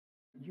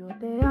Yo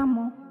te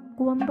amo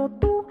cuando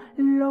tú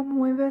lo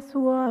mueves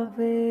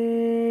suave.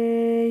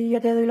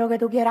 Yo te doy lo que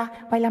tú quieras,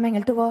 báilame en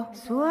el tubo.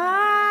 Suave.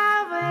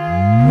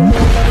 Yo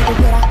te doy lo que tú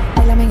quieras,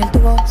 báilame en el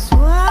tubo.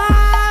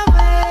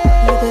 Suave.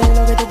 Yo te doy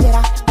lo que tú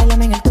quieras,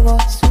 báilame en el tubo.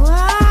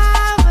 Suave.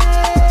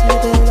 Yo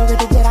te doy lo que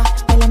tú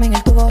quieras, báilame en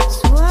el tubo.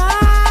 Suave.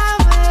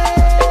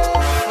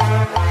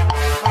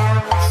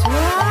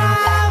 Suave.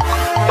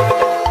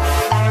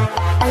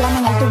 Báilame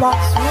en el tubo.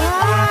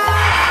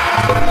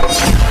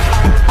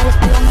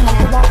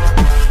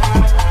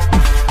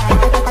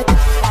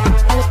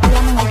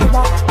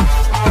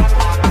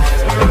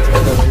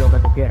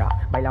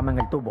 Bailame en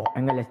el tubo,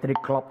 en el street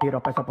club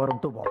tiro peso por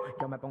un tubo.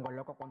 Yo me pongo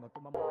loco cuando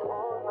tú me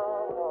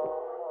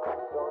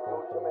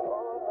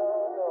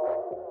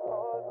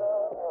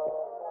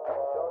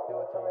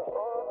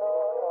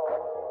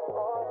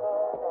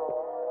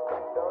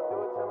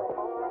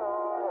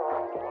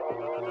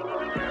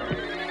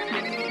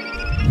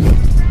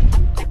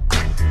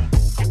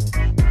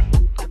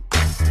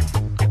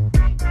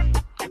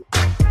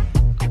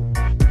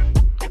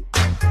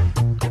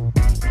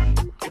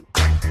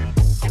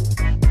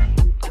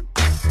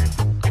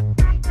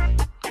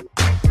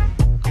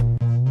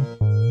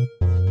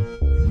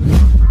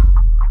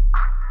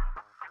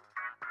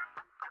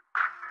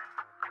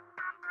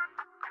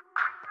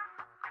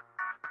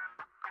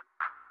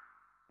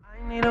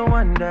need a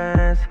one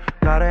dance,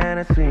 got a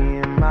Hennessy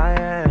in my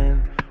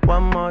hand.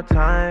 One more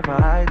time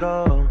before I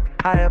go.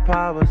 Higher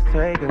powers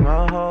taking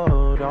a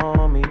hold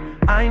on me.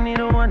 I need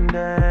a one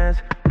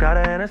dance, got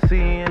a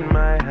Hennessy in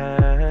my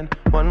hand.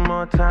 One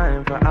more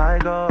time before I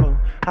go.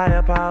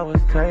 Higher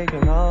powers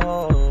taking a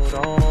hold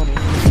on me.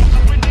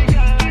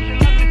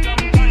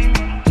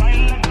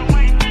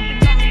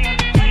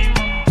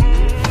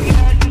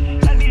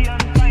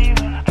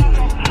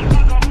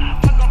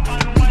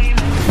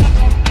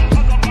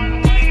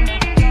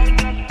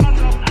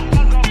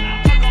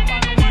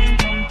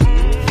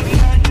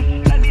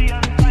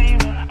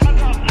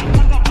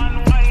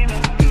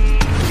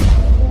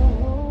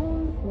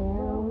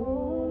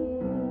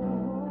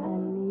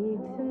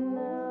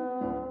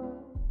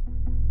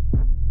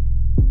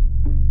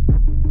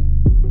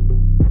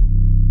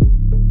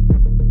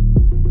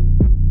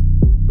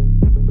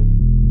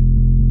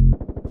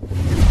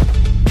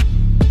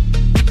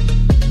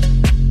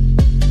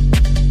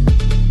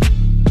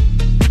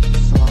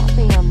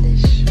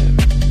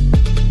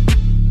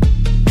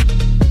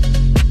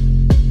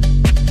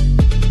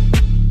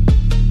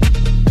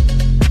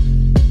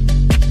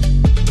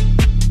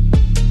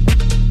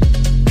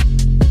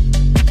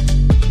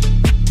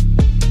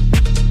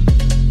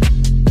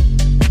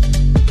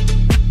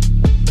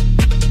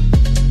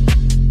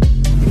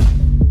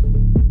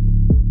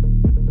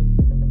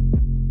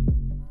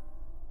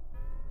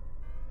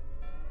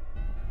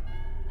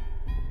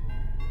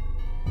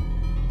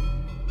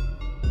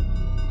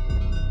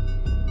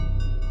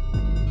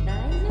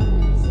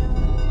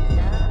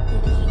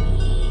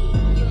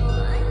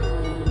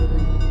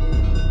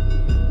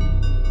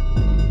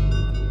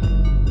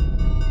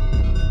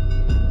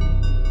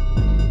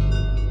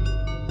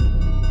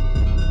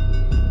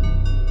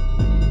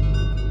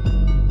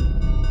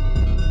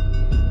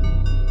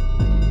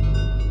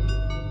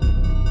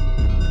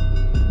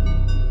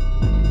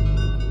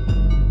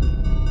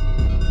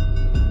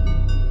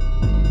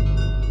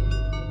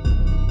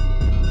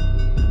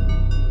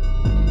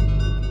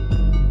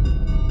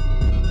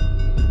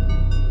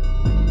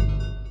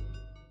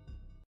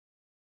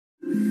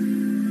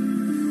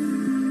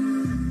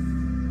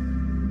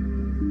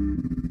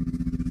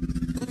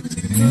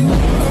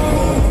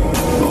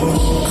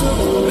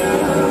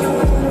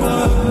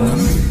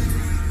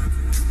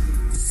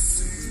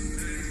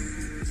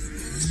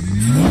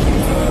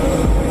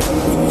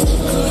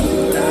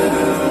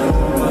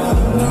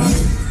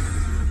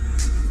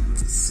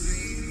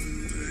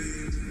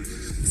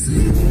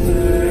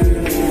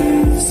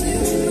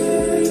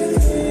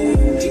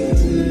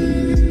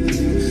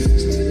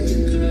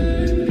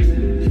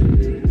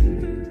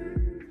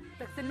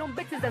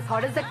 As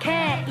hard as I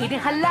can, eating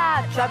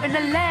halal, driving a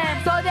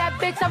lamb. So that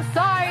bitch, I'm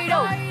sorry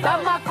though.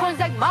 Got my coins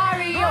like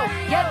Mario.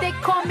 Yeah, they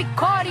call me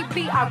Cardi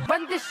B. I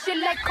run this shit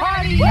like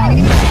cardio.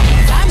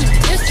 I'm in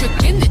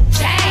district in the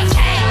chain.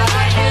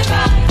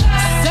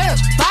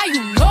 Certified,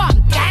 you know I'm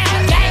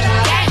gang, gang,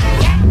 gang,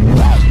 gang.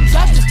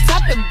 Drop the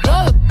top and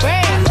blow the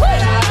brand.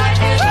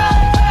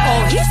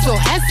 Oh, he's so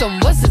handsome.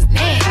 What's his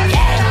name?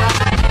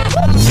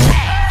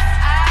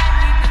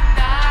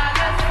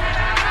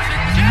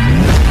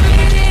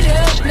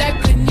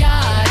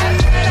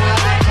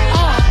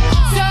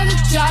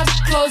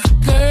 Close the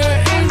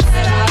curtains.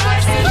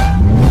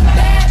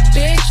 Bad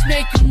bitch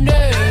make you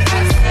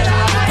nervous.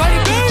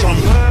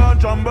 Chambean,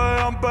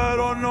 chambean,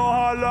 pero no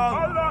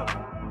jalan.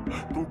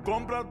 Tú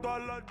compras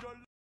todas las...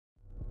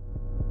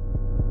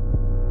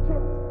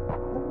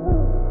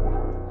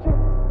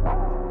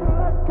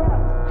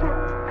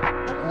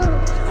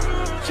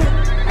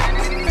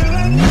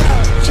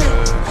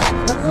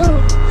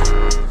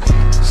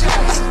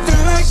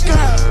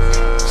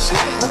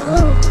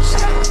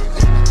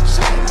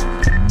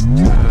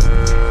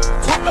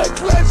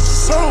 Class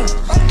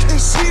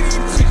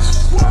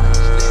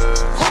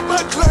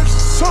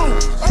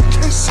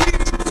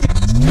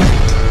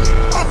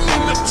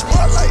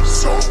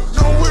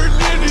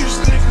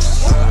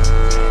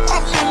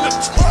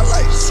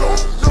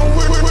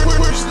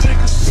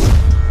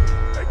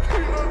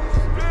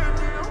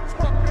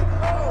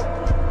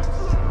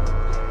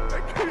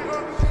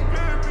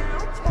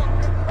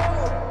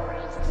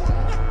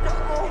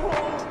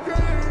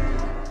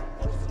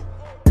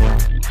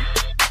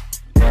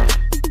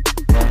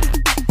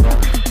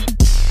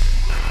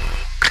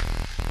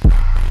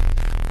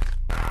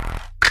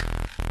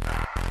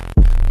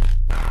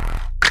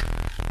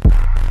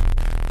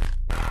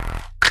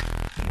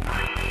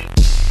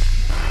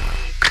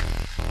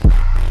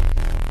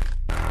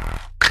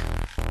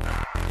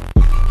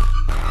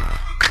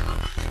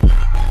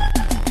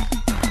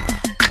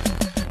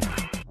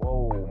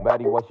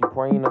baddie while she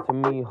praying up to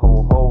me,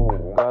 ho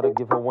ho. Gotta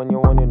give her when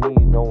you're on your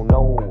knees, no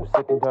no.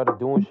 Sick and tired of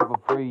doing shit for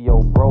free,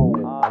 yo bro.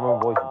 I'm a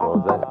voice, bro,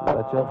 is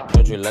that you?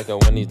 Don't you like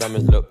it when these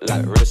diamonds look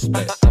like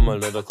respect? I'm a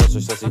little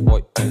closer, sassy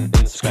boy, and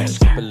inspect.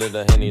 Skip a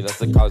little Henny, that's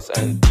the cause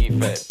and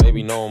defect.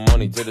 Baby, no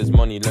money to this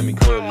money, let me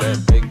clear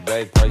that. Big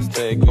bag, price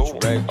tag,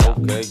 Gucci rag,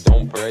 okay.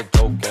 Don't break,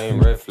 cocaine,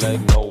 red flag,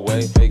 no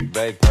way. Big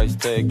bag, price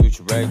tag,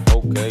 Gucci rag,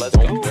 okay.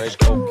 Don't break,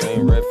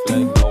 cocaine, red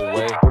flag, no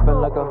way.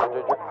 Rippin' like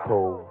 100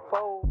 cold.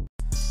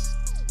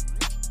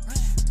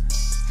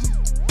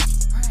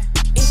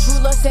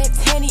 Rula said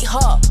Tanny,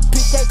 huh?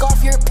 Bitch, take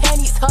off your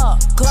panties, huh?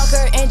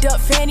 Glocker end up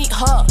fanny,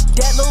 huh?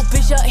 That little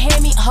bitch up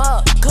hammy,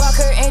 huh?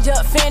 Glocker end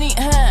up fanny,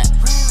 huh?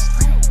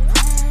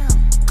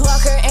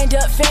 Glocker end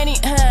up fanny,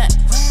 huh?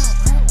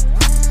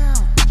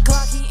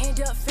 Glocky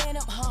end up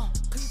phantom, huh?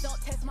 Please don't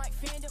test my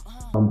fandom,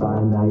 huh? I'm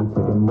buying night,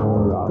 taking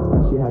more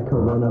off. She had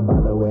corona, by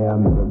the way, I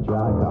made a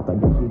dry cough. I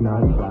guess she's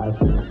not shy,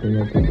 she's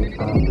singing to the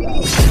top.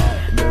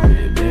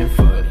 Baby, been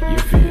fucked,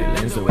 your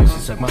feelings. The way she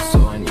suck my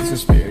soul, I need some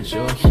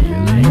spiritual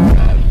healing.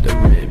 The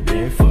red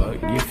been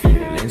fucked, your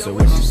feelings. The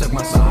way she suck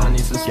my soul, I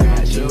need some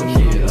spiritual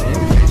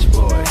healing. Rich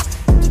boy,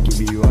 to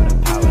give you all the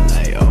power,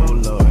 like, oh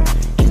Lord.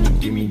 Can you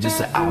give me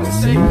just an hour?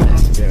 Say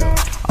yes, girl.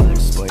 I'll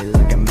exploit it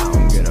like a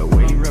mountain, get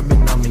away,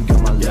 rubbing on me,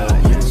 got my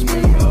love, yes,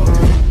 me, oh.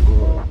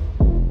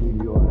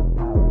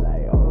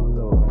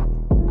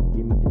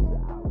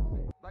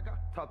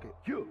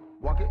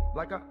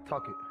 Like I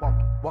talk it,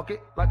 walk it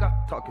like I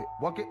talk it,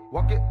 walk it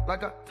like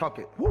I talk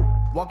it,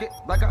 walk it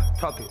like I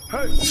talk it, hey,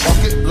 walk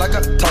it like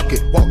I talk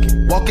it,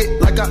 walk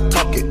it like I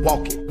talk it,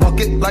 walk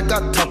it like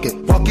I talk it,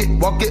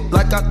 walk it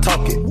like I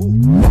talk it,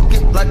 walk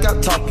it like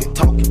I talk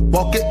it,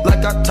 walk it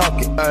like I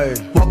talk it,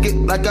 hey, walk it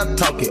like I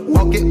talk it,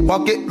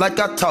 walk it like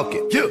I talk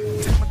it, yeah.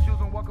 Take my shoes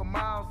and walk a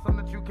mile,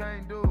 something that you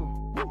can't do,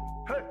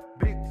 hey,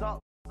 big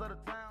talk of the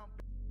town.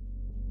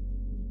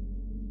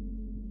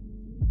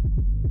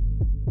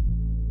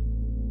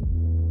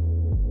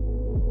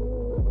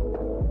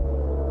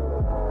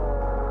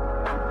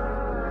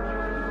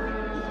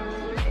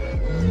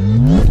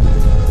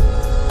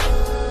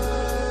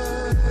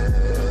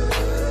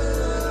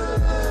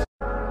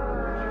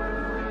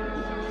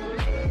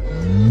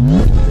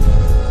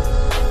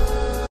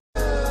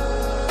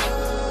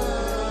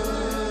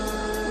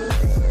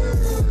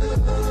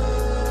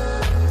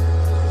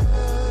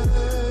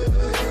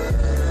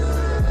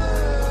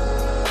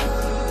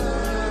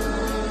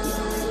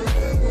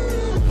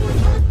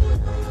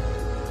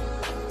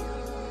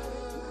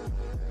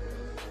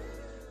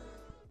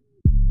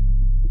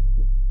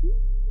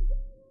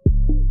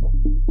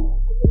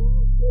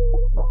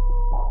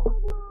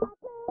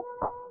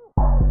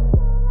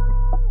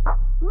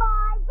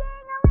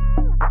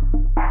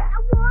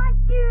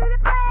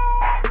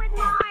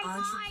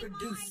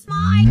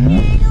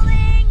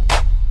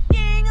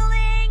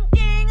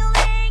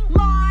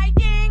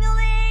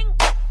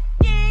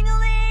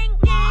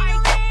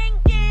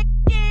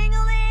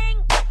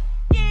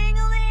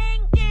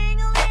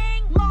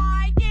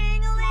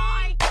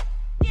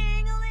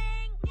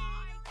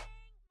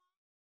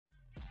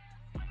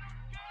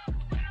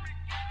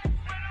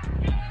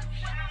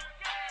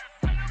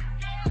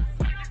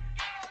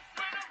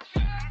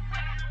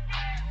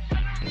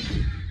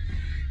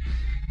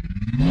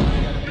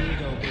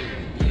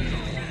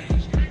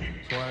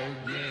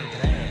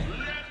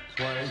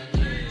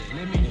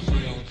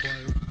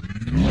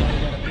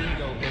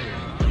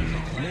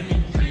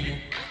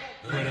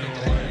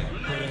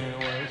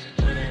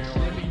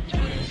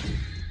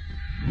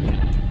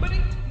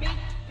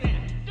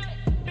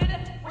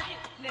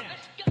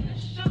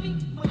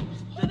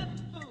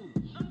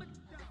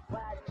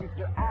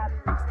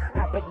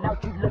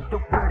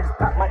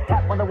 Pop my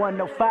top on the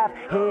 105,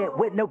 head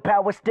with no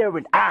power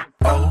steering.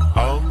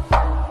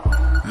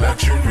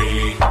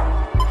 Luxury,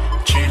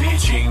 chitty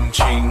ching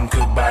ching,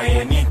 could buy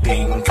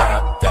anything,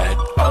 cop that.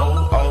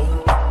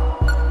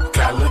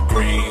 Collard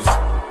greens,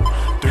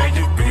 3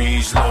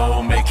 degrees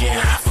low, make it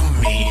hot for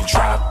me,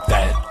 drop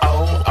that.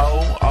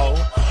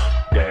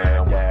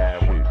 Yeah,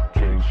 with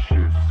king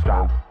shit,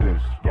 stop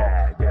this.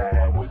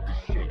 Yeah, with the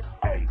shit.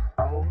 Hey,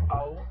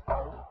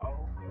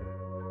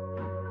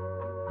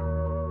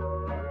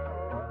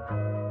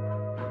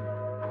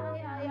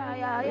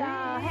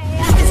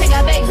 Take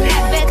a big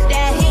fat bet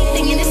that he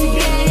thinking it's a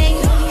gang.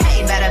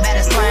 Hey,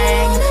 better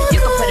slang. You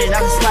can put it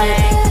on the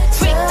slang.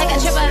 Freak like a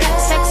triple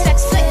X,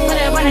 flick, put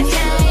it on a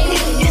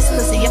chain. This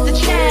pussy up the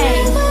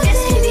chain. This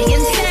kitty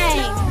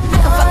insane. I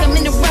can fuck him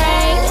in the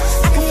rain.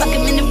 I can fuck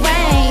him in the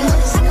rain.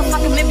 I can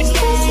fuck him every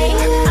day.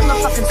 I'ma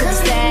fuck him to the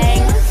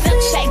stain.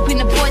 Milkshake, bring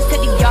the boys to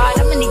the yard.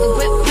 I'ma need the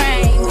whipped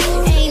cream.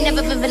 Ain't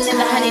never been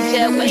vanilla honey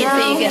jug. Where you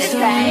think it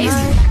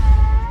tastes?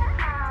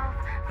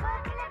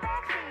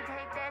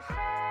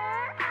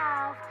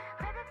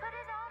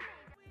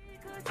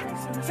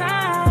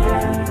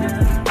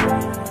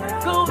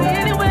 Go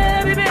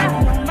anywhere, baby, I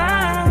don't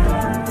mind.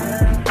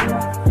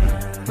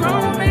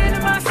 Grown man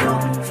in my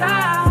suit and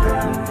tie.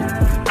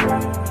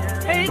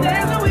 Hey,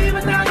 there's no way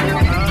without you.